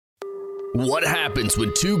What happens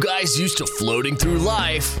when two guys used to floating through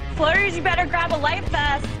life Floaters, you better grab a life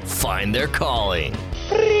vest. find their calling?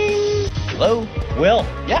 Hello? Will?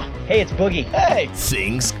 Yeah. Hey, it's Boogie. Hey!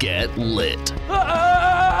 Things get lit. Just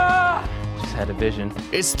had a vision.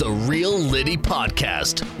 It's the Real Liddy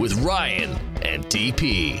Podcast with Ryan and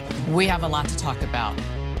DP. We have a lot to talk about.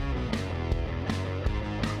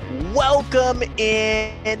 Welcome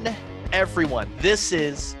in, everyone. This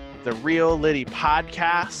is the Real Liddy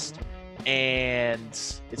Podcast, and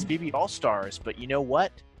it's BB All-Stars, but you know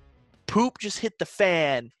what? Poop just hit the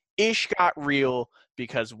fan. Ish got real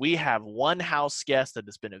because we have one house guest that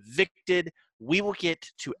has been evicted. We will get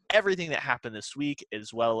to everything that happened this week,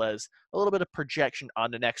 as well as a little bit of projection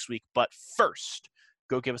on the next week. But first,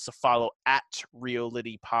 go give us a follow at Real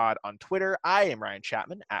Liddy Pod on Twitter. I am Ryan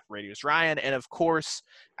Chapman at Radius Ryan. And of course,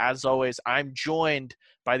 as always, I'm joined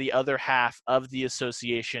by the other half of the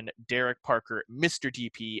association, Derek Parker, Mr.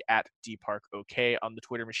 DP at DParkOK on the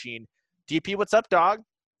Twitter machine. DP, what's up, dog?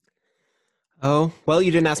 Oh, well,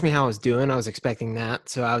 you didn't ask me how I was doing. I was expecting that.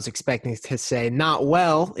 So I was expecting to say not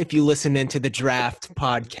well if you listen into the draft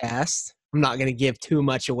podcast. I'm not going to give too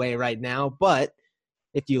much away right now, but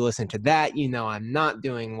if you listen to that, you know I'm not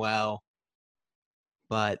doing well.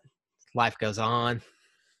 But life goes on.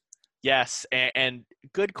 Yes, and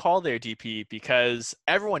good call there, DP, because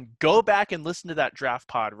everyone go back and listen to that draft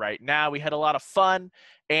pod right now. We had a lot of fun,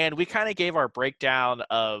 and we kind of gave our breakdown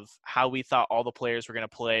of how we thought all the players were going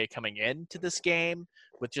to play coming into this game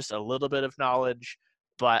with just a little bit of knowledge.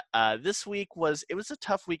 But this week was a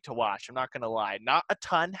tough week to watch. I'm not going to lie. Not a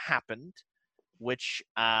ton happened, which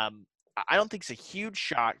I don't think it's a huge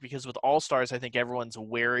shock because with All-Stars, I think everyone's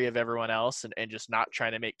wary of everyone else and just not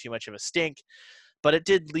trying to make too much of a stink. But it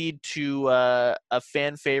did lead to a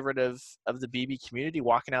fan favorite of the BB community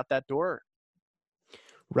walking out that door.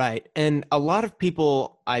 Right. And a lot of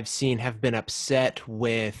people I've seen have been upset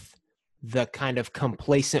with the kind of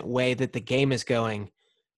complacent way that the game is going.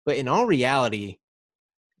 But in all reality,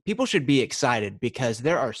 people should be excited because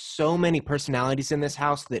there are so many personalities in this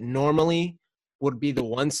house that normally would be the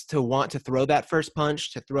ones to want to throw that first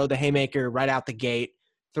punch, to throw the haymaker right out the gate,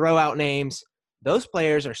 throw out names. Those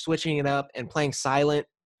players are switching it up and playing silent,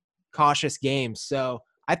 cautious games. So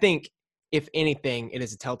I think, if anything, it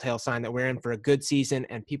is a telltale sign that we're in for a good season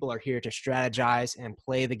and people are here to strategize and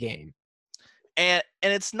play the game. And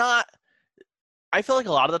it's not – I feel like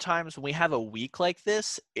a lot of the times when we have a week like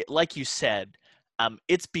this, like you said,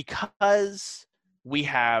 it's because we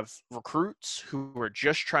have recruits who are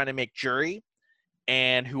just trying to make jury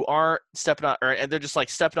and who aren't stepping on – and they're just like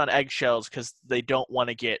stepping on eggshells because they don't want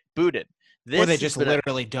to get booted. Or they just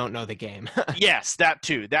literally don't know the game. Yes, that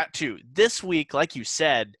too. This week, like you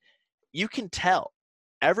said, you can tell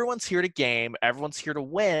everyone's here to game, everyone's here to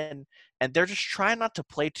win, and they're just trying not to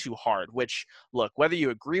play too hard, which, look, whether you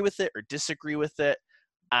agree with it or disagree with it,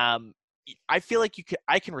 I feel like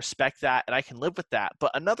I can respect that and I can live with that.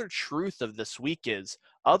 But another truth of this week is,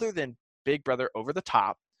 other than Big Brother over the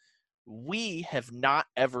top, we have not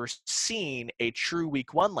ever seen a true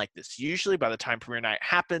week one like this. Usually by the time premiere night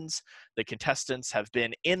happens, the contestants have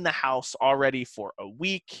been in the house already for a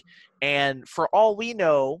week. And for all we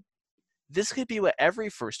know, this could be what every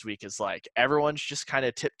first week is like. Everyone's just kind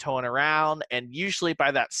of tiptoeing around. And usually by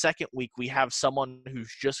that second week, we have someone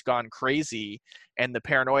who's just gone crazy and the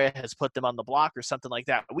paranoia has put them on the block or something like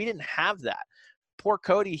that. We didn't have that. Poor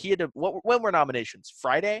Cody, he had to, when were nominations?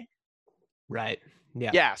 Friday? Right.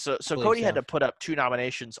 Yeah. So Cody had to put up 2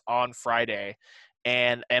 nominations on Friday.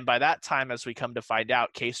 And by that time, as we come to find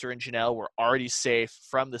out, Kaser and Janelle were already safe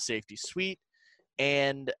from the safety suite.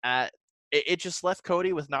 And it just left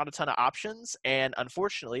Cody with not a ton of options. And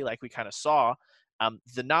unfortunately, like we kind of saw,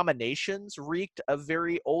 the nominations reeked of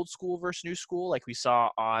very old school versus new school, like we saw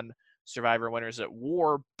on Survivor Winners at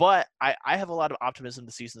War. But I have a lot of optimism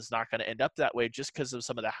the season is not going to end up that way just because of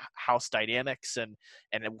some of the house dynamics and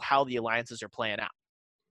how the alliances are playing out.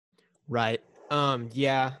 Right.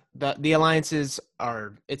 Yeah, the alliances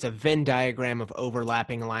it's a Venn diagram of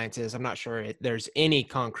overlapping alliances. I'm not sure there's any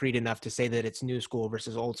concrete enough to say that it's new school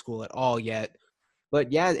versus old school at all yet.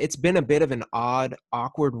 But yeah, it's been a bit of an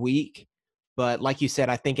awkward week. But like you said,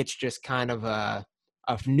 I think it's just kind of a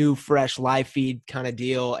new, fresh live feed kind of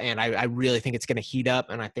deal. And I really think it's going to heat up.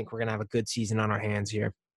 And I think we're going to have a good season on our hands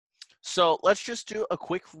here. So let's just do a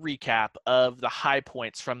quick recap of the high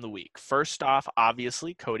points from the week. First off,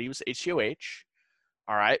 obviously, Cody was HOH.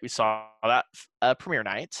 All right, we saw that premiere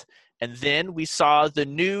night. And then we saw the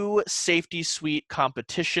new safety suite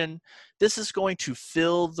competition. This is going to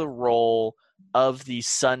fill the role of the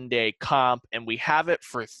Sunday comp, and we have it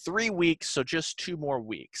for 3 weeks, so just 2 more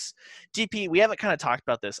weeks. DP, we haven't kind of talked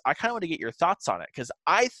about this. I kind of want to get your thoughts on it, because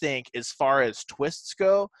I think as far as twists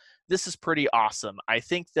go, this is pretty awesome. I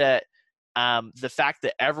think that the fact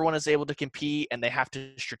that everyone is able to compete and they have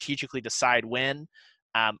to strategically decide when,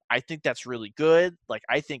 I think that's really good. Like,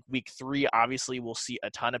 I think week 3, obviously, we'll see a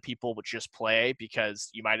ton of people would just play because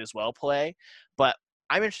you might as well play. But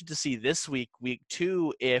I'm interested to see this week, week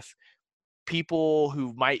 2, if people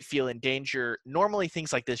who might feel in danger, normally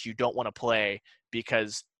things like this you don't want to play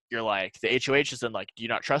because you're like, the HOH is then like, do you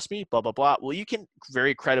not trust me? Blah, blah, blah. Well, you can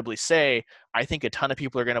very credibly say, I think a ton of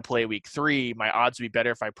people are going to play week 3. My odds would be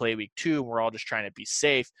better if I play week 2, and we're all just trying to be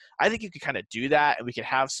safe. I think you could kind of do that, and we could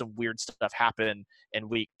have some weird stuff happen in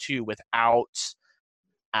week 2 without,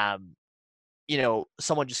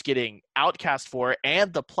 someone just getting outcast for it.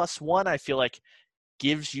 And the +1, I feel like,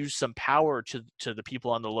 gives you some power to the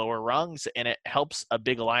people on the lower rungs, and it helps a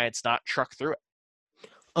big alliance not truck through it.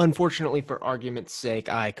 Unfortunately, for argument's sake,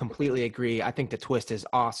 I completely agree. I think the twist is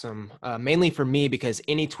awesome, mainly for me because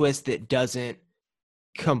any twist that doesn't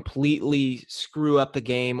completely screw up the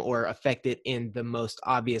game or affect it in the most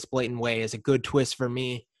obvious, blatant way is a good twist for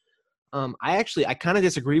me. I kind of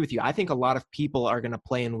disagree with you. I think a lot of people are going to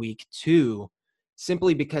play in week 2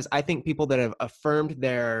 simply because I think people that have affirmed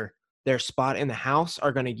their spot in the house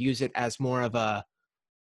are going to use it as more of a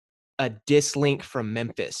dislink from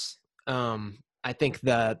Memphis. I think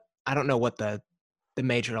I don't know what the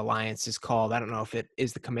major alliance is called. I don't know if it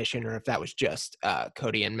is the commission or if that was just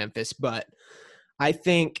Cody and Memphis, but I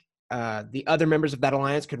think the other members of that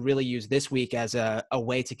alliance could really use this week as a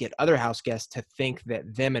way to get other house guests to think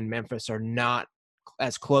that them and Memphis are not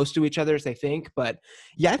as close to each other as they think. But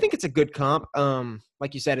yeah, I think it's a good comp.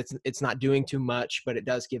 Like you said, it's not doing too much, but it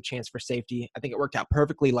does give chance for safety. I think it worked out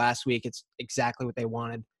perfectly last week. It's exactly what they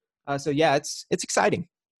wanted. So yeah, it's exciting.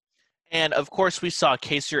 And of course, we saw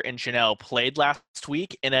Kaser and Janelle played last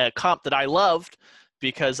week in a comp that I loved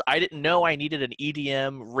because I didn't know I needed an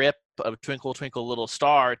EDM rip of Twinkle Twinkle Little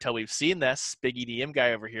Star until we've seen this. Big EDM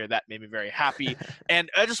guy over here. That made me very happy. And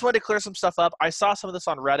I just wanted to clear some stuff up. I saw some of this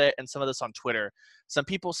on Reddit and some of this on Twitter. Some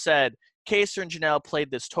people said Kaser and Janelle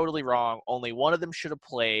played this totally wrong. Only one of them should have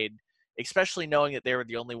played, especially knowing that they were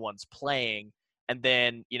the only ones playing. And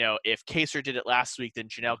then, if Kaser did it last week, then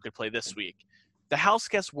Janelle could play this week. The house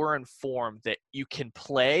guests were informed that you can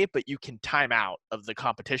play, but you can time out of the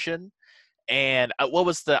competition. And I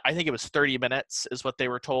think it was 30 minutes is what they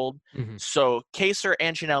were told. Mm-hmm. So Kaser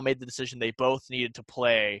and Janelle made the decision they both needed to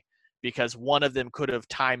play because one of them could have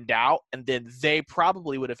timed out, and then they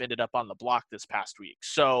probably would have ended up on the block this past week.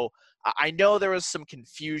 So I know there was some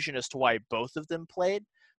confusion as to why both of them played,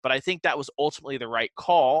 but I think that was ultimately the right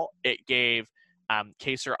call. It gave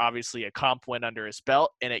Kaser obviously a comp win under his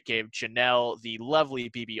belt, and it gave Janelle the lovely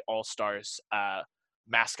BB All-Stars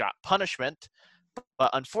mascot punishment. But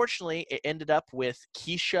unfortunately, it ended up with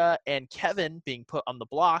Keisha and Kevin being put on the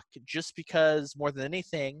block just because, more than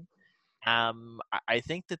anything, I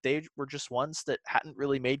think that they were just ones that hadn't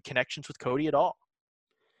really made connections with Cody at all.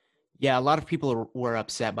 Yeah, a lot of people were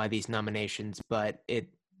upset by these nominations, but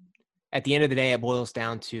at the end of the day, it boils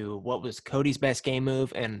down to what was Cody's best game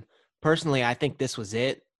move, and personally, I think this was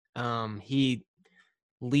it. He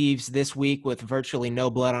leaves this week with virtually no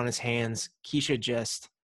blood on his hands. Keisha just,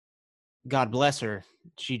 God bless her,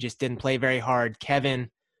 she just didn't play very hard. Kevin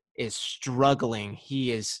is struggling.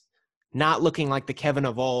 He is not looking like the Kevin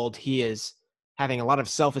of old. He is having a lot of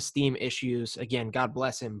self-esteem issues. Again, God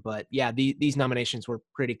bless him. But yeah, these nominations were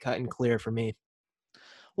pretty cut and clear for me.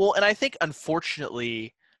 Well, and I think,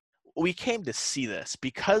 unfortunately, we came to see this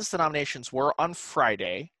because the nominations were on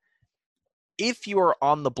Friday. If you are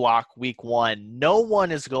on the block week 1, no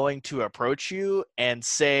one is going to approach you and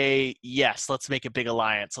say, yes, let's make a big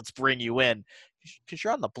alliance. Let's bring you in, because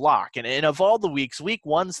you're on the block. And of all the weeks, week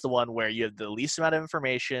 1's the one where you have the least amount of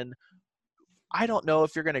information. I don't know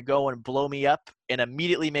if you're going to go and blow me up and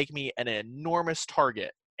immediately make me an enormous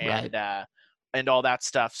target and right. And all that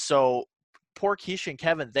stuff. So poor Keisha and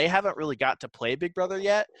Kevin, they haven't really got to play Big Brother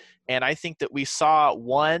yet. And I think that we saw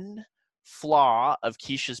one flaw of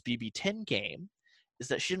Keisha's BB10 game is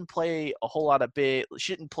that she didn't play a whole lot of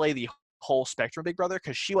she didn't play the whole spectrum Big Brother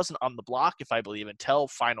because she wasn't on the block, if I believe, until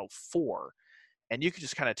Final 4. And you could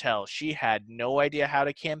just kind of tell she had no idea how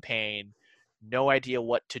to campaign, no idea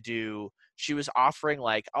what to do. She was offering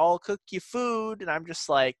like, I'll cook you food. And I'm just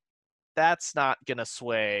like, that's not going to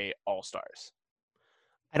sway All-Stars.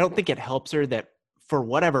 I don't think it helps her that for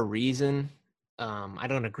whatever reason, I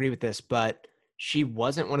don't agree with this, but she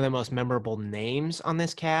wasn't one of the most memorable names on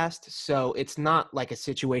this cast. So it's not like a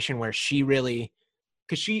situation where she really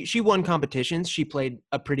because she won competitions. She played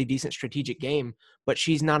a pretty decent strategic game, but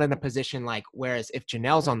she's not in a position like, whereas if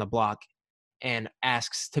Janelle's on the block and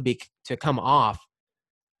asks to come off,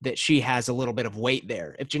 that she has a little bit of weight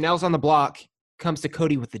there. If Janelle's on the block, comes to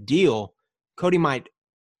Cody with the deal, Cody might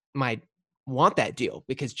want that deal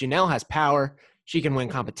because Janelle has power. She can win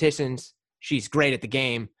competitions. She's great at the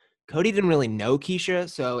game. Cody didn't really know Keisha,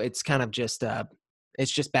 so it's kind of just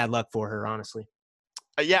it's just bad luck for her, honestly.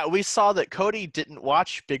 Yeah, we saw that Cody didn't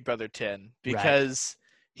watch Big Brother 10 because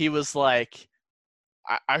he was like,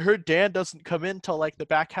 I heard Dan doesn't come in till like the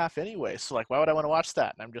back half anyway, so like, why would I want to watch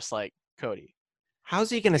that? And I'm just like, Cody. How's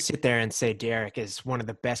he going to sit there and say Derek is one of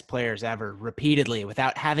the best players ever repeatedly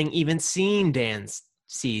without having even seen Dan's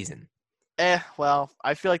season? Well,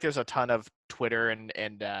 I feel like there's a ton of Twitter and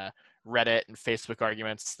Reddit and Facebook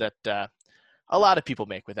arguments that a lot of people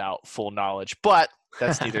make without full knowledge, but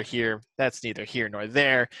that's neither here nor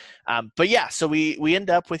there. But yeah, so we end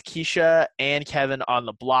up with Keisha and Kevin on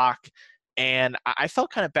the block, and I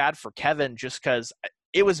felt kind of bad for Kevin just because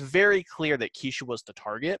it was very clear that Keisha was the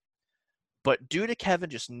target. But due to Kevin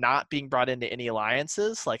just not being brought into any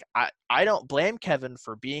alliances, like I don't blame Kevin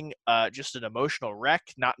for being just an emotional wreck,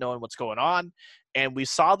 not knowing what's going on. And we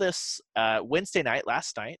saw this Wednesday night,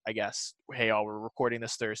 last night, I guess. Hey, y'all, we're recording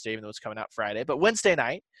this Thursday, even though it's coming out Friday. But Wednesday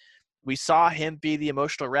night, we saw him be the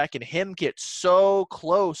emotional wreck and him get so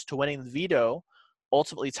close to winning the veto,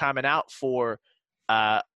 ultimately timing out for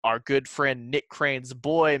our good friend Nick Crane's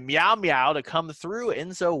boy, Meow Meow, to come through.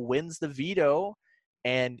 Enzo wins the veto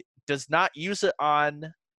and does not use it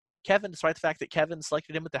on Kevin, despite the fact that Kevin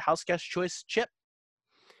selected him with the house guest choice chip.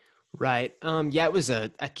 Right. Yeah, it was a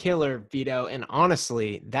killer veto. And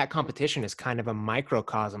honestly, that competition is kind of a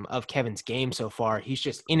microcosm of Kevin's game so far. He's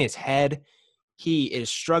just in his head. He is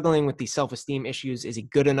struggling with these self-esteem issues. Is he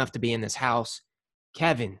good enough to be in this house?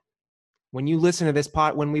 Kevin, when you listen to this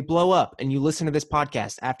when we blow up and you listen to this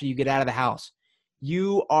podcast after you get out of the house,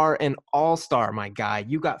 you are an all-star, my guy.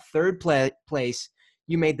 You got third place.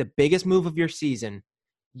 You made the biggest move of your season.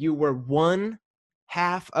 You were one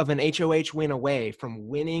half of an HOH win away from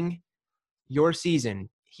winning your season.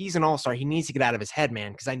 He's an all-star. He needs to get out of his head,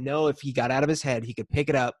 man, because I know if he got out of his head, he could pick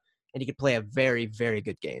it up and he could play a very, very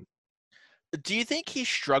good game. Do you think he's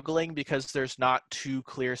struggling because there's not two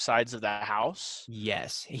clear sides of the house?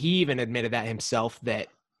 Yes. He even admitted that himself, that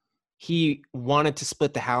he wanted to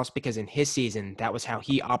split the house because in his season, that was how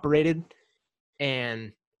he operated.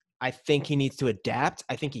 And I think he needs to adapt.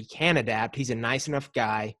 I think he can adapt. He's a nice enough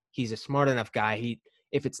guy. He's a smart enough guy.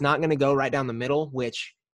 If it's not going to go right down the middle,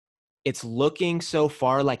 which it's looking so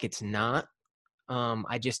far like it's not,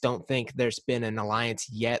 I just don't think there's been an alliance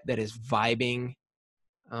yet that is vibing,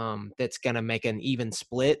 that's going to make an even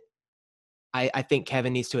split. I think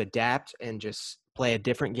Kevin needs to adapt and just play a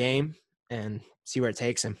different game and see where it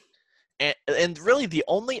takes him. And really the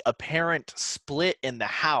only apparent split in the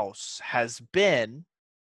house has been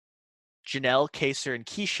Janelle, Kaysar, and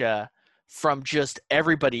Keisha from just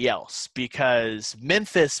everybody else, because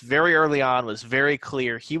Memphis very early on was very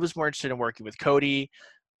clear he was more interested in working with Cody,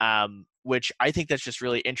 which I think that's just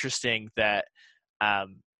really interesting that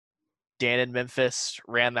Dan and Memphis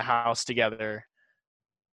ran the house together.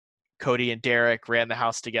 Cody and Derek ran the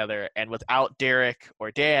house together, and without Derek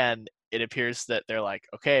or Dan, it appears that they're like,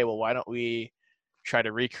 okay, well, why don't we try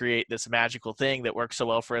to recreate this magical thing that worked so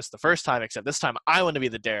well for us the first time, except this time I want to be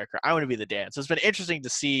the Derek or I want to be the Dan. So it's been interesting to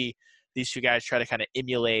see these two guys try to kind of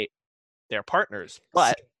emulate their partners.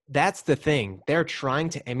 But that's the thing. They're trying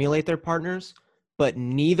to emulate their partners, but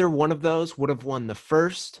neither one of those would have won the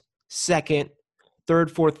first, second,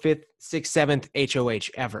 third, fourth, fifth, sixth, seventh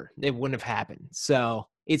HOH ever. It wouldn't have happened. So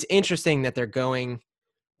it's interesting that they're going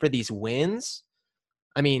for these wins.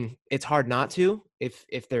 I mean, it's hard not to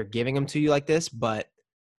if they're giving them to you like this, but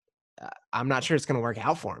I'm not sure it's going to work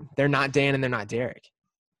out for them. They're not Dan and they're not Derek.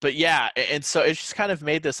 But yeah, and so it's just kind of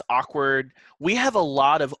made this awkward. We have a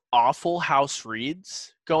lot of awful house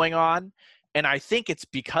reads going on, and I think it's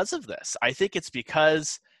because of this. I think it's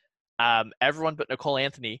because everyone but Nicole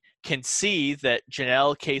Anthony can see that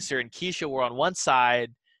Janelle, Kaysar, and Keisha were on one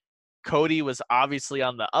side. Cody was obviously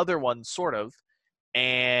on the other one, sort of.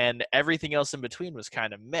 And everything else in between was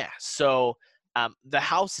kind of meh. So the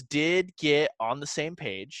house did get on the same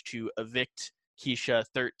page to evict Keisha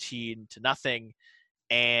 13-0.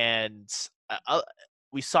 And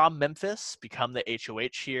we saw Memphis become the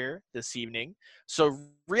HOH here this evening. So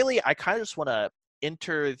really, I kind of just want to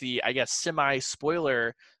enter the, I guess,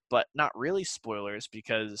 semi-spoiler, but not really spoilers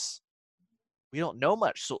because we don't know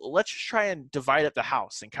much. So let's just try and divide up the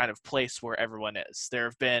house and kind of place where everyone is. There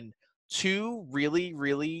have been two really,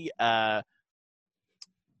 really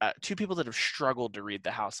two people that have struggled to read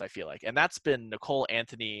the house, I feel like, and that's been Nicole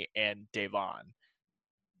Anthony and Davon.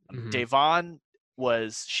 Davon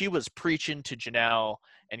was preaching to Janelle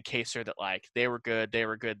and Kaser that like they were good,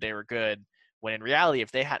 when in reality,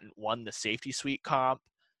 if they hadn't won the safety suite comp,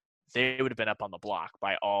 they would have been up on the block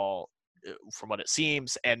by all, from what it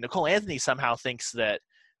seems. And Nicole Anthony somehow thinks that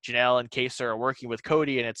Janelle and Kaser are working with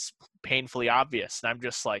Cody, and it's painfully obvious. And I'm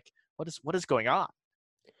just like, what is going on?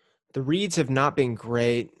 The reads have not been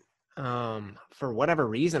great. For whatever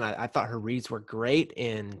reason, I thought her reads were great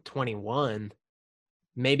in 21.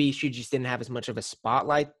 Maybe she just didn't have as much of a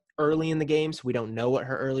spotlight early in the game, so we don't know what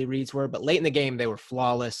her early reads were. But late in the game, they were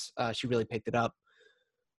flawless. She really picked it up.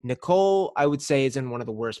 Nicole, I would say, is in one of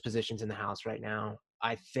the worst positions in the house right now.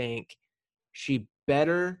 I think she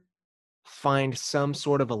better find some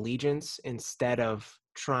sort of allegiance instead of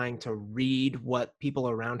trying to read what people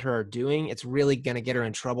around her are doing. It's really going to get her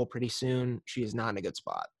in trouble pretty soon. She is not in a good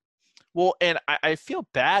spot. Well, and I feel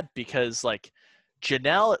bad because, like,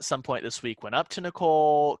 Janelle at some point this week went up to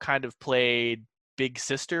Nicole, kind of played big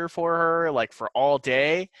sister for her, like, for all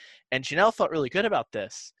day. And Janelle felt really good about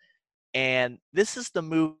this. And this is the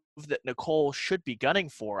move that Nicole should be gunning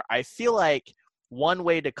for. I feel like one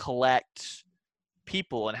way to collect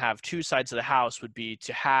people and have two sides of the house would be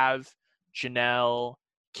to have Janelle,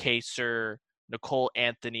 Kaser, Nicole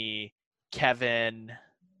Anthony, Kevin,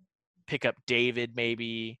 pick up David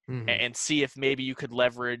maybe, and see if maybe you could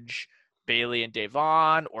leverage Bailey and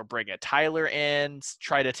Davon, or bring a Tyler in,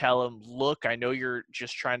 try to tell him, look, I know you're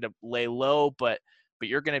just trying to lay low, but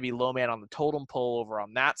you're going to be low man on the totem pole over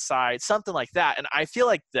on that side, something like that. And I feel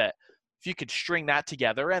like that if you could string that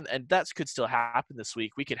together, and that could still happen this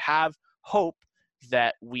week, we could have hope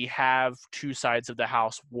that we have two sides of the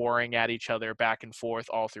house warring at each other back and forth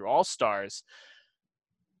all through All-Stars.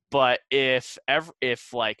 But if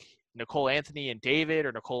like Nicole Anthony and David,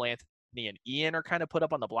 or Nicole Anthony and Ian are kind of put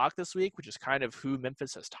up on the block this week, which is kind of who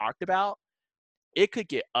Memphis has talked about, it could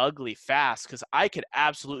get ugly fast, because I could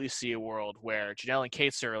absolutely see a world where Janelle and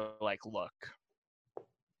Kaser are like, look,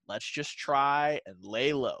 let's just try and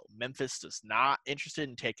lay low. Memphis is not interested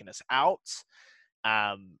in taking us out.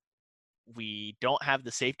 We don't have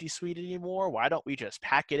the safety suite anymore. Why don't we just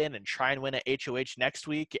pack it in and try and win at HOH next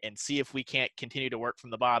week and see if we can't continue to work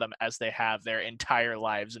from the bottom as they have their entire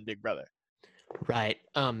lives in Big Brother? Right.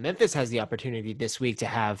 Memphis has the opportunity this week to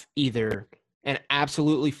have either an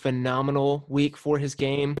absolutely phenomenal week for his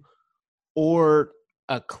game, or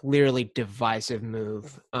a clearly divisive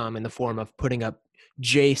move in the form of putting up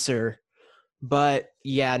Jaser. But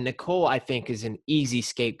yeah, Nicole, I think, is an easy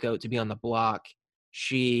scapegoat to be on the block.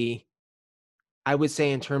 I would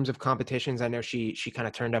say in terms of competitions, I know she kind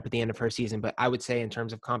of turned up at the end of her season, but I would say in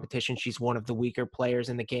terms of competition, she's one of the weaker players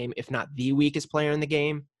in the game, if not the weakest player in the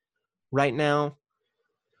game right now.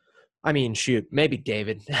 I mean, shoot, maybe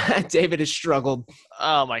David. David has struggled.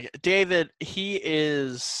 Oh my, David,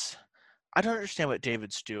 I don't understand what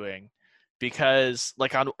David's doing, because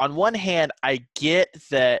like on one hand, I get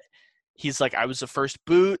that he's like, I was the first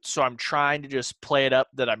boot, so I'm trying to just play it up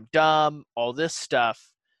that I'm dumb, all this stuff.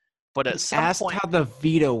 But at some point, how the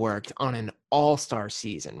veto worked on an all-star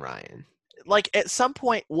season, Ryan. Like, at some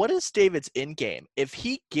point, what is David's end game? If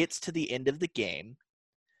he gets to the end of the game,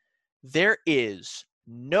 there is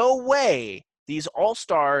no way these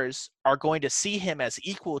all-stars are going to see him as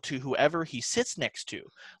equal to whoever he sits next to.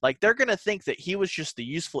 Like, they're going to think that he was just the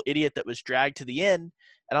useful idiot that was dragged to the end.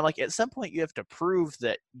 And I'm like, at some point, you have to prove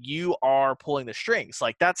that you are pulling the strings.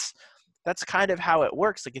 Like, that's kind of how it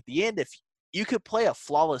works. Like, at the end, if you could play a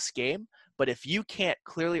flawless game, but if you can't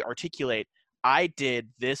clearly articulate, I did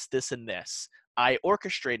this, this, and this, I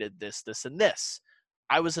orchestrated this, this, and this,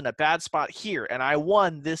 I was in a bad spot here, and I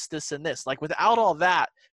won this, this, and this. Like, without all that,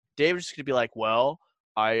 David's just going to be like, well,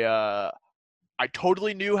 I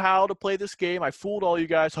totally knew how to play this game. I fooled all you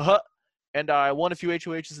guys. And I won a few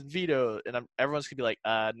HOHs and veto. And everyone's going to be like,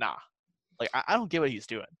 nah. Like, I don't get what he's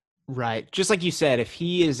doing. Right. Just like you said, if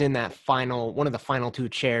he is in that one of the final two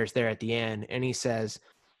chairs there at the end, and he says,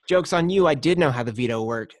 joke's on you, I did know how the veto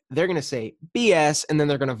worked, they're going to say BS, and then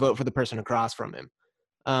they're going to vote for the person across from him.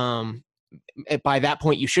 By that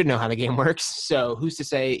point, you should know how the game works. So who's to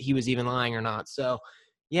say he was even lying or not? So,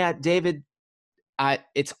 yeah, David,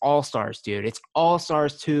 it's all-stars, dude. It's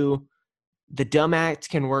all-stars too. The dumb act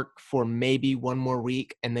can work for maybe one more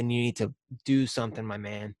week, and then you need to do something, my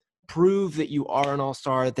man. Prove that you are an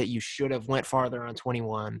all-star, that you should have went farther on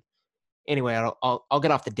 21. Anyway, I'll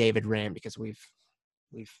get off the David rant, because we've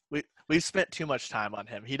spent too much time on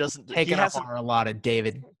him. He hasn't a lot of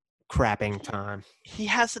David crapping time. He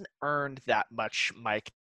hasn't earned that much mic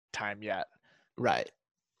time yet. Right.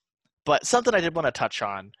 But something I did want to touch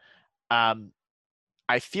on,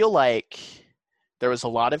 I feel like there was a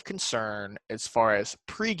lot of concern as far as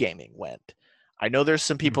pre-gaming went. I know there's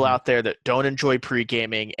some people out there that don't enjoy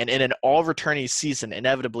pre-gaming, and in an all-returning season,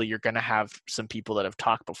 inevitably you're going to have some people that have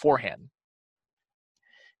talked beforehand.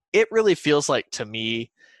 It really feels like to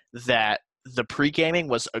me that the pre-gaming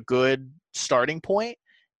was a good starting point,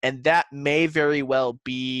 and that may very well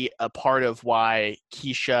be a part of why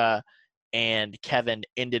Keisha and Kevin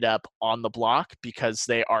ended up on the block, because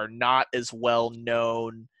they are not as well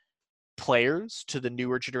known players to the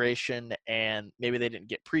newer generation, and maybe they didn't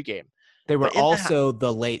get pregame. They were also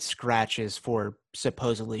the late scratches for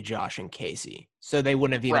supposedly Josh and Casey, so they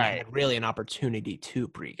wouldn't have even had really an opportunity to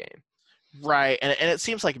pregame. Right, and it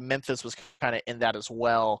seems like Memphis was kind of in that as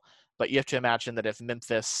well. But you have to imagine that if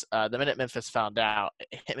Memphis, the minute Memphis found out,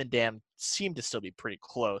 him and Dan seemed to still be pretty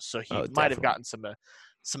close, so he might have gotten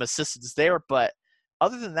some assistance there. But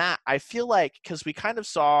other than that, I feel like, because we kind of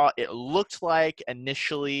saw, it looked like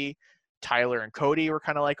initially Tyler and Cody were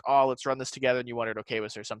kind of like, oh, let's run this together, and you wondered, okay,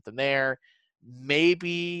 was there something there?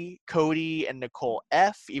 Maybe Cody and Nicole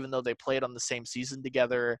F, even though they played on the same season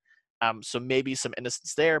together, so maybe some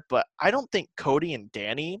innocence there. But I don't think Cody and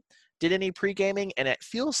Danny did any pre-gaming, and it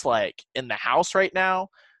feels like in the house right now,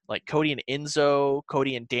 like Cody and Enzo,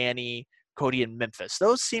 Cody and Danny, Cody and Memphis,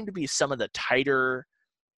 those seem to be some of the tighter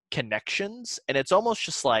connections, and it's almost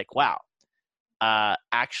just like, wow,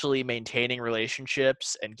 actually maintaining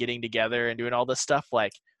relationships and getting together and doing all this stuff,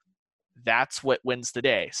 like that's what wins the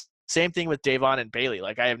day. Same thing with Davon and Bailey.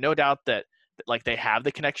 Like, I have no doubt that like they have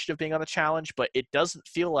the connection of being on the challenge, but it doesn't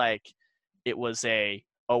feel like it was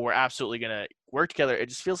oh, we're absolutely going to work together. It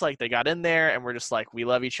just feels like they got in there and we're just like, we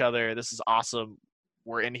love each other. This is awesome.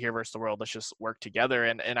 We're in here versus the world. Let's just work together.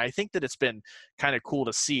 And I think that it's been kind of cool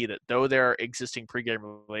to see that though there are existing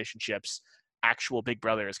pregame relationships, actual Big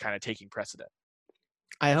Brother is kind of taking precedent.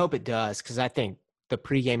 I hope it does, because I think the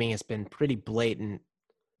pre-gaming has been pretty blatant.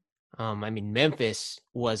 I mean, Memphis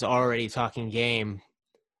was already talking game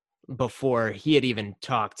before he had even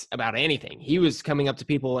talked about anything. He was coming up to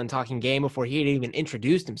people and talking game before he had even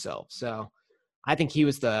introduced himself. So I think he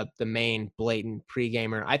was the main blatant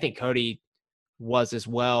pre-gamer. I think Cody was as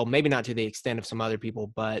well, maybe not to the extent of some other people,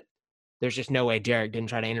 but there's just no way Derek didn't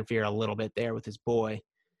try to interfere a little bit there with his boy.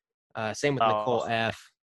 Same with Nicole F.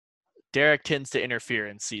 Derek tends to interfere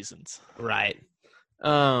in seasons. Right.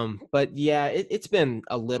 But yeah, it's been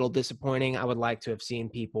a little disappointing. I would like to have seen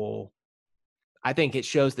people. I think it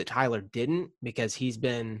shows that Tyler didn't, because he's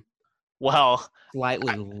been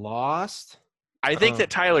slightly lost. I think that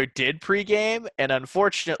Tyler did pregame, and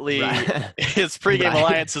unfortunately, his pregame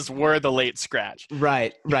alliances were the late scratch.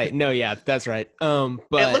 Right. No, yeah, that's right. But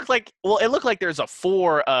it looked like there's a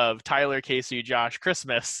 4 of Tyler, Casey, Josh,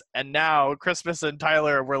 Christmas, and now Christmas and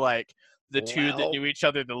Tyler were like the two that knew each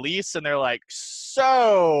other the least, and they're like,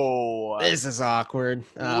 so this is awkward.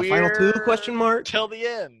 Final 2 question mark till the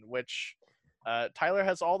end, which Tyler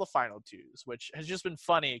has all the final 2s, which has just been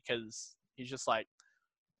funny because he's just like,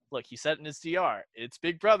 look, he said in his DR, it's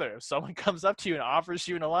Big Brother. If someone comes up to you and offers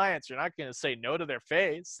you an alliance, you're not going to say no to their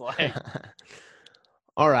face. Like,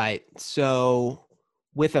 all right. So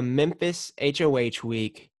with a Memphis HOH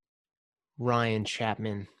week, Ryan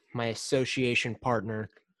Chapman, my association partner,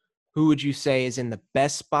 who would you say is in the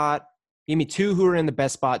best spot? Give me 2 who are in the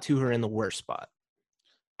best spot, 2 who are in the worst spot.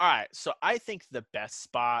 All right. So I think the best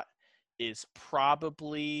spot is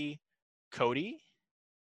probably Cody.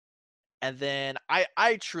 And then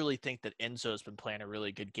I truly think that Enzo's been playing a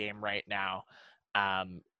really good game right now.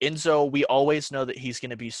 Enzo, we always know that he's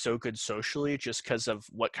going to be so good socially just because of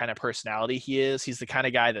what kind of personality he is. He's the kind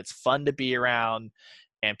of guy that's fun to be around,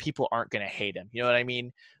 and people aren't going to hate him. You know what I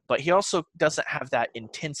mean? But he also doesn't have that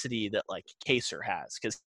intensity that like Kaser has,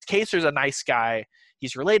 because Kaser's a nice guy.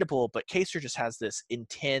 He's relatable, but Kaser just has this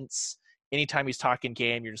intense. Anytime he's talking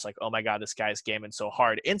game, you're just like, oh my God, this guy's gaming so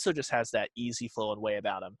hard. Enzo just has that easy flowing way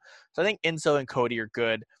about him. So I think Enzo and Cody are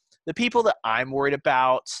good. The people that I'm worried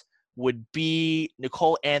about would be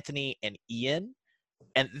Nicole, Anthony, and Ian.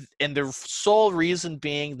 And the sole reason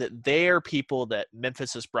being that they're people that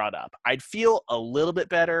Memphis has brought up. I'd feel a little bit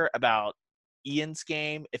better about Ian's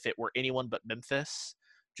game if it were anyone but Memphis,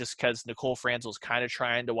 just because Nicole Franzel's kind of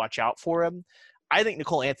trying to watch out for him. I think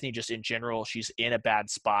Nicole Anthony, just in general, she's in a bad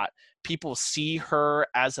spot. People see her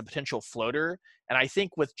as a potential floater. And I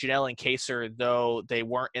think with Janelle and Kaser, though they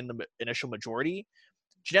weren't in the initial majority,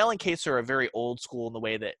 Janelle and Kaser are very old school in the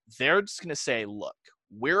way that they're just going to say, look,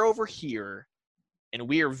 we're over here, and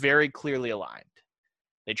we are very clearly aligned.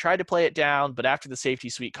 They tried to play it down, but after the safety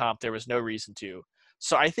suite comp, there was no reason to.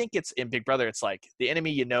 So I think it's in Big Brother, it's like the enemy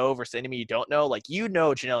you know versus the enemy you don't know. Like,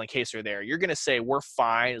 Janelle and Case are there. You're going to say we're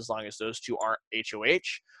fine as long as those two aren't HOH.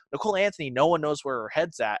 Nicole Anthony, no one knows where her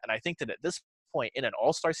head's at. And I think that at this point in an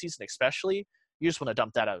all-star season especially, you just want to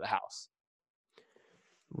dump that out of the house.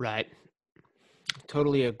 Right.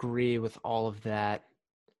 Totally agree with all of that.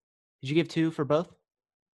 Did you give 2 for both?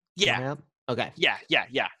 Yeah. Okay. Yeah.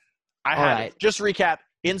 I had it. Just to recap,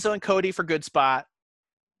 Enzo and Cody for good spot,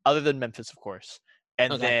 other than Memphis, of course.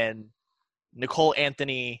 And then Nicole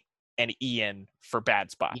Anthony and Ian for bad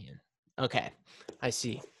spot. Ian. Okay. I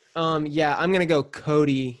see. Yeah, I'm going to go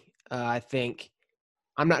Cody. I think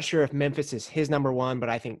I'm not sure if Memphis is his number 1, but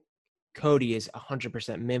I think Cody is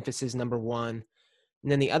 100% Memphis's number 1.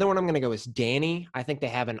 And then the other one I'm going to go is Danny. I think they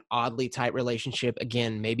have an oddly tight relationship,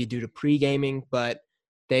 again, maybe due to pre-gaming, but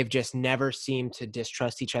they've just never seemed to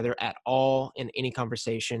distrust each other at all in any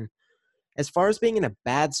conversation. As far as being in a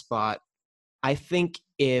bad spot, I think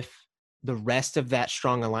if the rest of that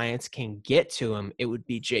strong alliance can get to him, it would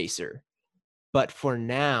be Jacer. But for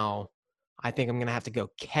now, I think I'm going to have to go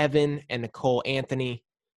Kevin and Nicole Anthony.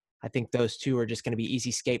 I think those two are just going to be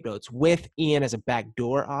easy scapegoats with Ian as a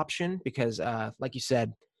backdoor option because, like you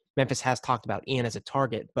said, Memphis has talked about Ian as a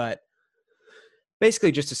target. But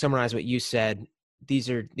basically, just to summarize what you said,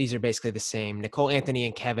 these are basically the same. Nicole Anthony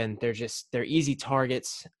and Kevin, they're easy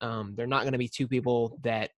targets. They're not going to be two people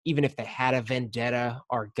that, even if they had a vendetta,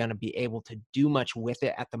 are going to be able to do much with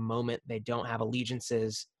it at the moment. They don't have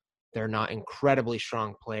allegiances. They're not incredibly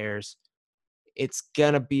strong players. It's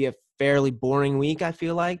going to be a fairly boring week, I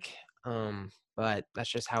feel like. But that's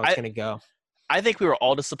just how it's going to go. I think we were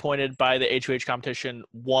all disappointed by the HOH competition,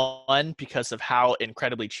 one, because of how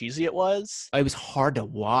incredibly cheesy it was. It was hard to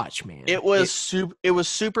watch, man. It was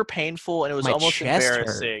super painful, and it was almost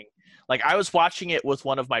embarrassing. Like, I was watching it with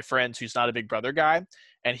one of my friends who's not a Big Brother guy,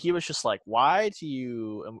 and he was just like, why do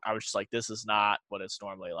you – and I was just like, this is not what it's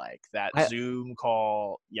normally like. That Zoom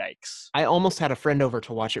call, yikes. I almost had a friend over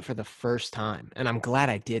to watch it for the first time, and I'm glad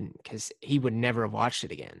I didn't because he would never have watched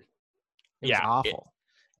it again. It was awful.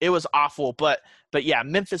 It was awful, but yeah,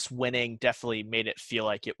 Memphis winning definitely made it feel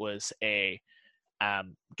like it was going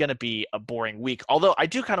to be a boring week. Although I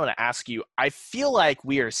do kind of want to ask you, I feel like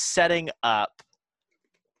we are setting up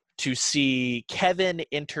to see Kevin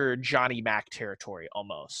enter Johnny Mac territory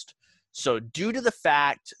almost. So due to the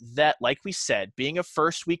fact that, like we said, being a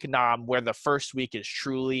first week nom where the first week is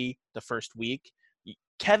truly the first week,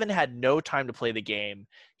 Kevin had no time to play the game.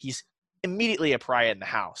 He's immediately a pariah in the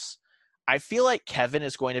house. I feel like Kevin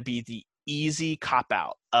is going to be the easy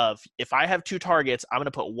cop-out of, if I have two targets, I'm going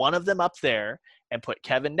to put one of them up there and put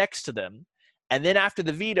Kevin next to them. And then after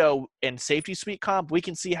the veto and safety suite comp, we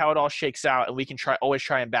can see how it all shakes out, and we can always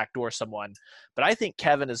try and backdoor someone. But I think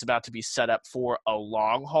Kevin is about to be set up for a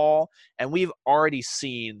long haul, and we've already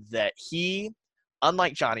seen that he,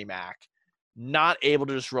 unlike Johnny Mac, not able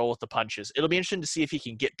to just roll with the punches. It'll be interesting to see if he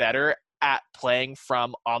can get better at playing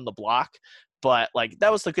from on the block. But, like,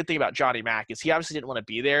 that was the good thing about Johnny Mac is he obviously didn't want to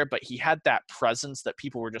be there, but he had that presence that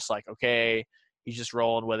people were just like, okay, he's just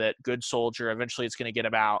rolling with it. Good soldier. Eventually it's going to get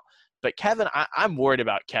him out. But Kevin, I'm worried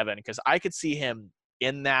about Kevin because I could see him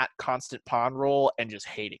in that constant pawn role and just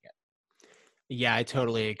hating it. Yeah, I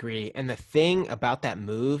totally agree. And the thing about that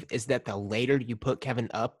move is that the later you put Kevin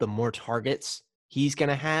up, the more targets he's going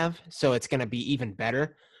to have. So it's going to be even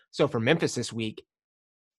better. So for Memphis this week,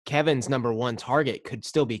 Kevin's number one target could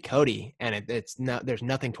still be Cody, and it's not, there's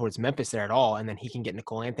nothing towards Memphis there at all. And then he can get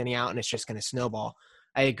Nicole Anthony out, and it's just going to snowball.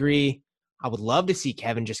 I agree. I would love to see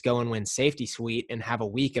Kevin just go and win safety suite and have a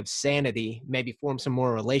week of sanity, maybe form some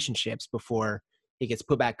more relationships before he gets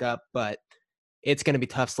put back up. But it's going to be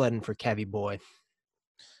tough sledding for Kevy boy.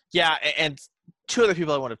 Yeah, and two other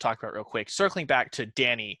people I want to talk about real quick. Circling back to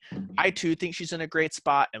Danny, I too think she's in a great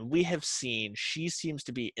spot, and we have seen she seems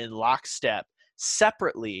to be in lockstep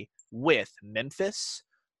separately with Memphis,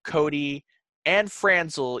 Cody, and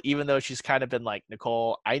Franzel, even though she's kind of been like,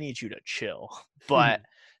 Nicole, I need you to chill. But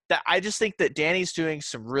that I just think that Danny's doing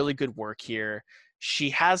some really good work here. She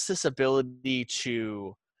has this ability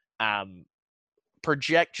to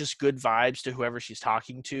project just good vibes to whoever she's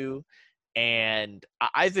talking to. And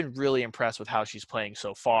I've been really impressed with how she's playing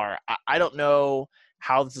so far. I don't know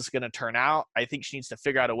how this is going to turn out. I think she needs to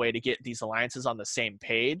figure out a way to get these alliances on the same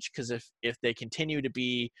page, because if they continue to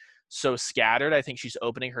be so scattered, I think she's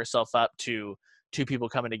opening herself up to two people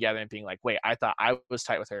coming together and being like, wait, I thought I was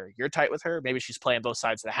tight with her. You're tight with her? Maybe she's playing both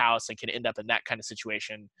sides of the house and can end up in that kind of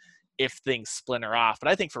situation if things splinter off. But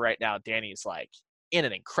I think for right now, Danny's like in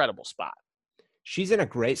an incredible spot. She's in a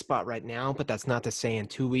great spot right now, but that's not to say in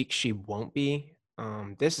 2 weeks she won't be.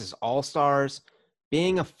 This is All-Stars.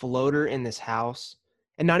 Being a floater in this house,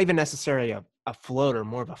 and not even necessarily a floater,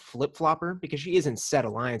 more of a flip-flopper, because she is in set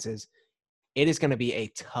alliances. It is going to be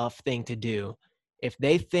a tough thing to do. If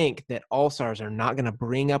they think that All-Stars are not going to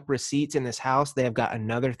bring up receipts in this house, they have got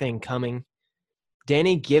another thing coming.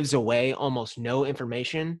 Dany gives away almost no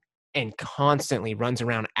information and constantly runs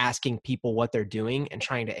around asking people what they're doing and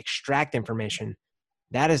trying to extract information.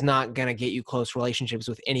 That is not going to get you close relationships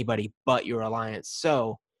with anybody but your alliance.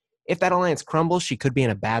 So if that alliance crumbles, she could be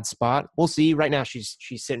in a bad spot. We'll see. Right now, she's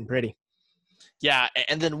sitting pretty. Yeah,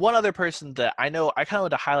 and then one other person that I know I kind of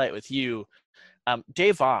want to highlight with you,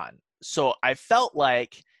 Davon. So I felt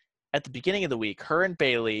like at the beginning of the week, her and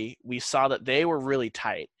Bailey, we saw that they were really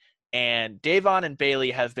tight. And Davon and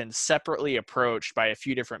Bailey have been separately approached by a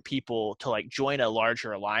few different people to like join a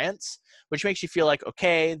larger alliance, which makes you feel like,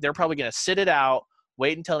 okay, they're probably going to sit it out,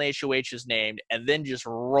 wait until an HOH is named, and then just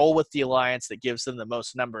roll with the alliance that gives them the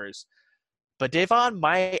most numbers. But Davon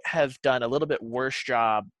might have done a little bit worse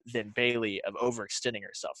job than Bailey of overextending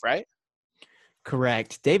herself, right?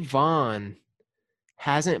 Correct. Davon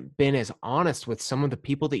hasn't been as honest with some of the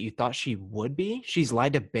people that you thought she would be. She's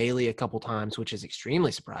lied to Bailey a couple times, which is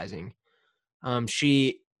extremely surprising.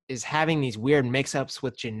 She is having these weird mix-ups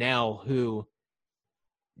with Janelle, who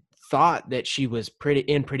thought that she was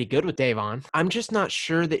pretty good with Davon. I'm just not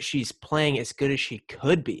sure that she's playing as good as she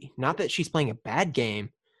could be. Not that she's playing a bad game.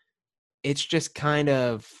 It's just kind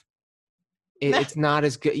of it's not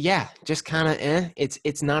as good. Yeah, just kind of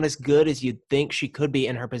It's not as good as you'd think she could be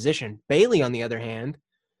in her position. Bailey, on the other hand,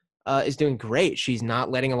 is doing great. She's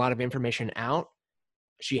not letting a lot of information out.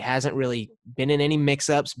 She hasn't really been in any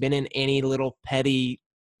mix-ups, been in any little petty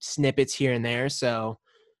snippets here and there. So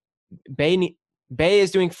Bay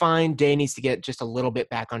is doing fine. Day needs to get just a little bit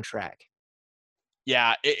back on track.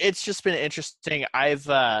 Yeah, it's just been interesting.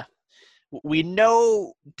 We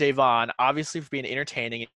know Davon, obviously, for being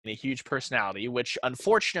entertaining and a huge personality, which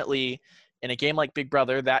unfortunately, in a game like Big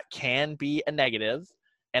Brother, that can be a negative.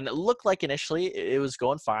 And it looked like initially it was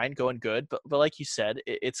going fine, going good. But like you said,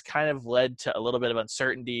 it's kind of led to a little bit of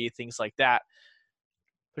uncertainty, things like that.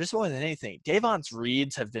 But just more than anything, Davon's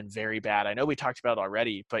reads have been very bad. I know we talked about it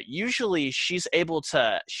already, but usually she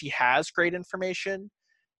has great information,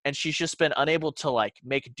 and she's just been unable to like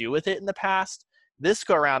make do with it in the past. This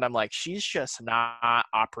go around, I'm like, she's just not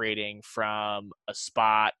operating from a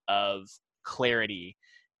spot of clarity.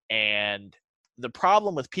 And the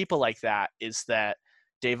problem with people like that is that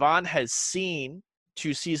Davon has seen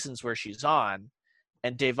 2 seasons where she's on,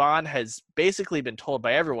 and Davon has basically been told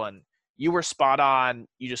by everyone, you were spot on,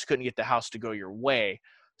 you just couldn't get the house to go your way.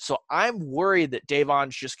 So I'm worried that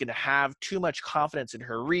Davon's just going to have too much confidence in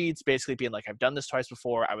her reads, basically being like, I've done this twice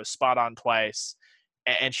before, I was spot on twice.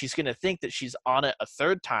 And she's going to think that she's on it a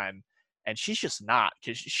third time, and she's just not,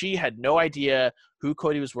 because she had no idea who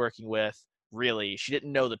Cody was working with, really. She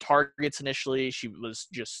didn't know the targets initially. She was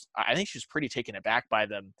just, I think she was pretty taken aback by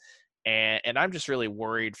them. And I'm just really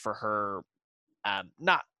worried for her. I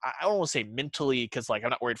don't want to say mentally, because like I'm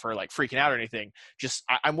not worried for her like freaking out or anything. Just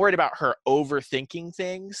I'm worried about her overthinking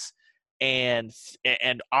things and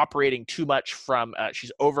operating too much from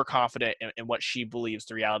she's overconfident in what she believes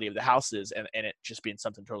the reality of the house is, and it just being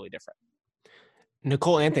something totally different.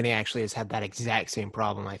 Nicole Anthony actually has had that exact same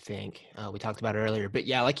problem, I think. We talked about it earlier. But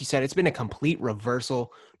yeah, like you said, it's been a complete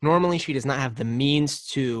reversal. Normally, she does not have the means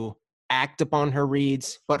to act upon her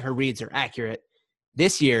reads, but her reads are accurate.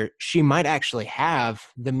 This year, she might actually have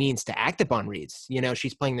the means to act upon reads. You know,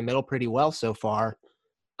 she's playing the middle pretty well so far,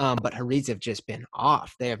 but her reads have just been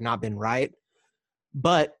off. They have not been right.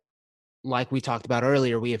 But like we talked about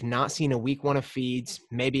earlier, we have not seen a week 1 of feeds.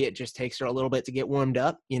 Maybe it just takes her a little bit to get warmed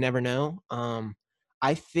up. You never know.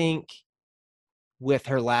 I think with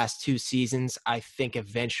her last 2 seasons, I think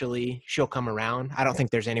eventually she'll come around. I don't think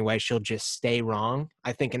there's any way she'll just stay wrong.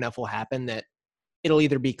 I think enough will happen that it'll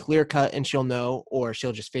either be clear cut and she'll know, or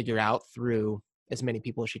she'll just figure out through as many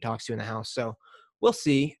people as she talks to in the house. So we'll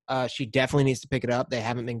see. She definitely needs to pick it up. They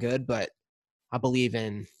haven't been good, but I believe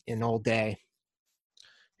in Old Day.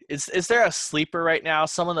 Is there a sleeper right now,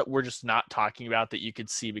 someone that we're just not talking about that you could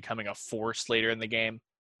see becoming a force later in the game?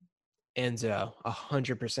 Enzo,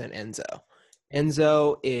 100% Enzo.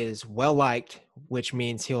 Enzo is well liked, which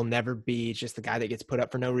means he'll never be just the guy that gets put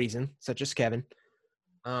up for no reason, such as Kevin.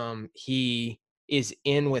 He is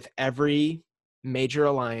in with every major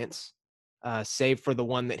alliance, save for the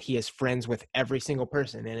one that he is friends with every single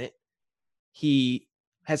person in it. He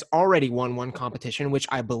has already won 1 competition, which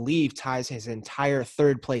I believe ties his entire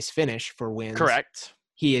 3rd place finish for wins. Correct.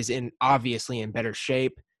 He is obviously in better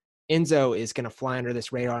shape. Enzo is going to fly under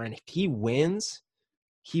this radar, and if he wins,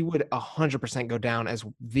 he would 100% go down as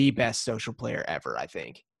the best social player ever, I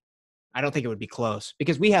think. I don't think it would be close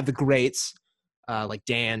because we have the greats like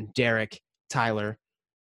Dan, Derek, Tyler,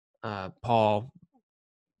 Paul,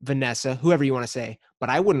 Vanessa, whoever you want to say. But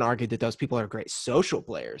I wouldn't argue that those people are great social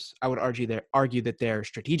players. I would argue that they're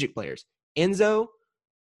strategic players. Enzo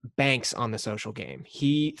banks on the social game.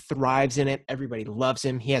 He thrives in it. Everybody loves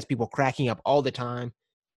him. He has people cracking up all the time.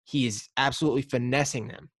 He is absolutely finessing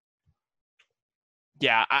them.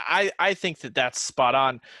 Yeah, I think that's spot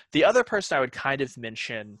on. The other person I would kind of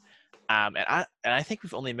mention, and I think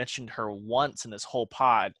we've only mentioned her once in this whole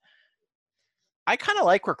pod. I kind of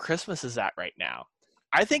like where Christmas is at right now.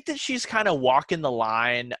 I think that she's kind of walking the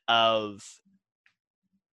line of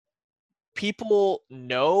people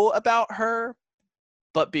know about her,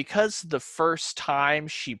 but because the first time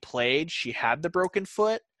she played, she had the broken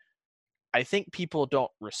foot, I think people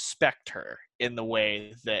don't respect her in the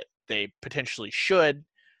way that they potentially should.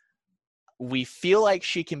 We feel like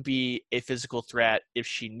she can be a physical threat if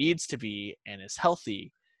she needs to be and is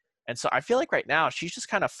healthy. And so I feel like right now she's just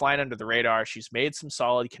kind of flying under the radar. She's made some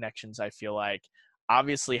solid connections, I feel like.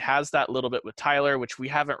 Obviously has that little bit with Tyler, which we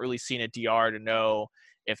haven't really seen a DR to know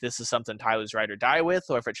if this is something Tyler's ride or die with,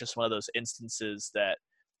 or if it's just one of those instances that,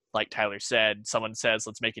 like Tyler said, someone says,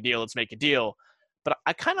 let's make a deal. But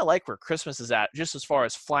I kind of like where Christmas is at, just as far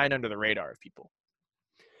as flying under the radar of people.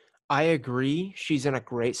 I agree. She's in a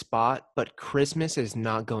great spot, but Christmas is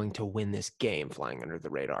not going to win this game flying under the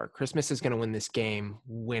radar. Christmas is going to win this game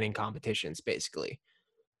winning competitions, basically.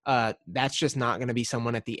 That's just not going to be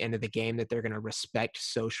someone at the end of the game that they're going to respect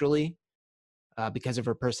socially because of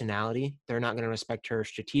her personality. They're not going to respect her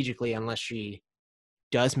strategically unless she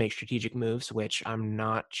does make strategic moves, which I'm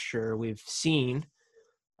not sure we've seen.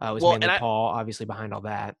 Was mainly Paul, obviously, behind all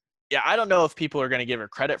that. Yeah, I don't know if people are going to give her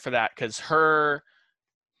credit for that because her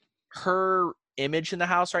image in the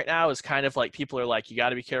house right now is kind of like people are like, you got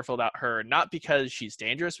to be careful about her, not because she's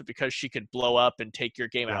dangerous, but because she could blow up and take your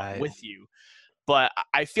game out with you. But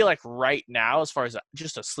I feel like right now, as far as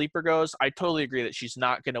just a sleeper goes, I totally agree that she's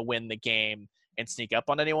not going to win the game and sneak up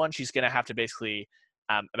on anyone. She's going to have to basically,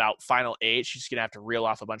 about final 8, she's going to have to reel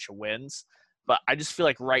off a bunch of wins. But I just feel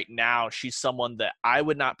like right now she's someone that I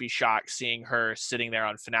would not be shocked seeing her sitting there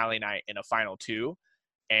on finale night in a final 2.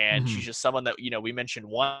 And she's just someone that, we mentioned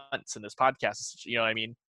once in this podcast, you know what I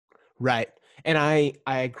mean? Right. And I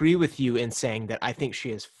agree with you in saying that I think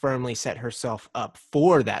she has firmly set herself up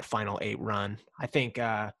for that final 8 run. I think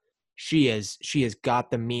she has got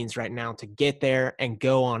the means right now to get there and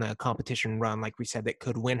go on a competition run, like we said, that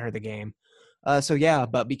could win her the game. So yeah,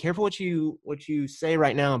 but be careful what you say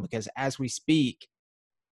right now, because as we speak,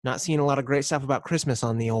 not seeing a lot of great stuff about Christmas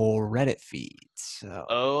on the old Reddit feed. So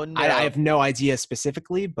oh no, I have no idea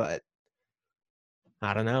specifically, but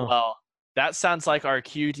I don't know. Well, that sounds like our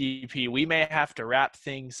QDP. We may have to wrap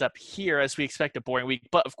things up here as we expect a boring week.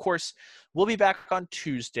 But, of course, we'll be back on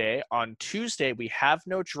Tuesday. On Tuesday, we have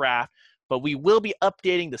no draft, but we will be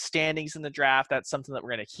updating the standings in the draft. That's something that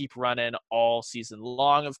we're going to keep running all season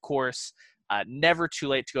long, of course. Never too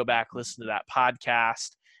late to go back, listen to that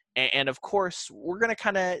podcast. And of course, we're going to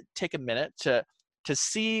kind of take a minute to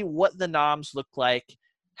see what the noms look like,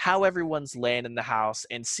 how everyone's laying in the house,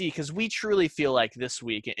 and see, because we truly feel like this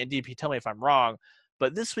week, and DP, tell me if I'm wrong,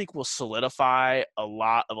 but this week will solidify a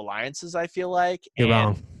lot of alliances, I feel like. You're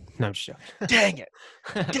wrong. No, I'm just joking.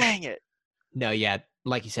 Dang it. No, yeah,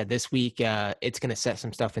 like you said, this week it's going to set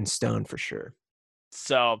some stuff in stone for sure.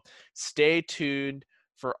 So stay tuned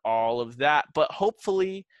for all of that. But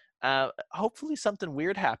hopefully something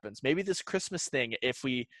weird happens. Maybe this Christmas thing,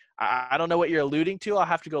 I don't know what you're alluding to, I'll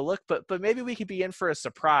have to go look, but maybe we could be in for a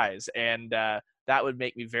surprise, and that would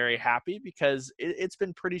make me very happy, because it's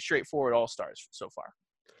been pretty straightforward All-Stars so far.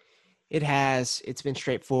 It has. It's been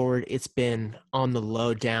straightforward. It's been on the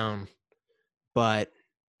low down, but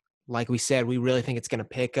like we said, we really think it's going to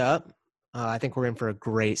pick up. I think we're in for a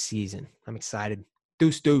great season. I'm excited.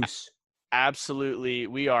 Deuce. Absolutely.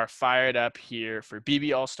 We are fired up here for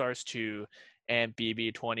BB All-Stars 2 and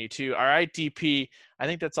BB 22. All right, DP, I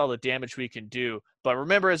think that's all the damage we can do. But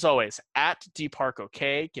remember, as always, at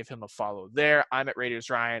DParkOK, give him a follow there. I'm at Raiders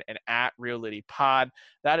Ryan and at Real Liddy Pod.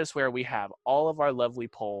 That is where we have all of our lovely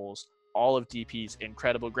polls, all of DP's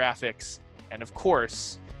incredible graphics, and of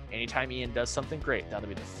course, anytime Ian does something great, that'll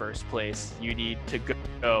be the first place you need to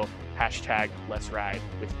go. Hashtag Let's Ride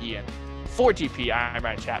with Ian. For DP, I'm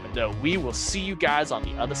Ryan Chapman, though. We will see you guys on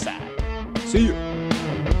the other side. See you.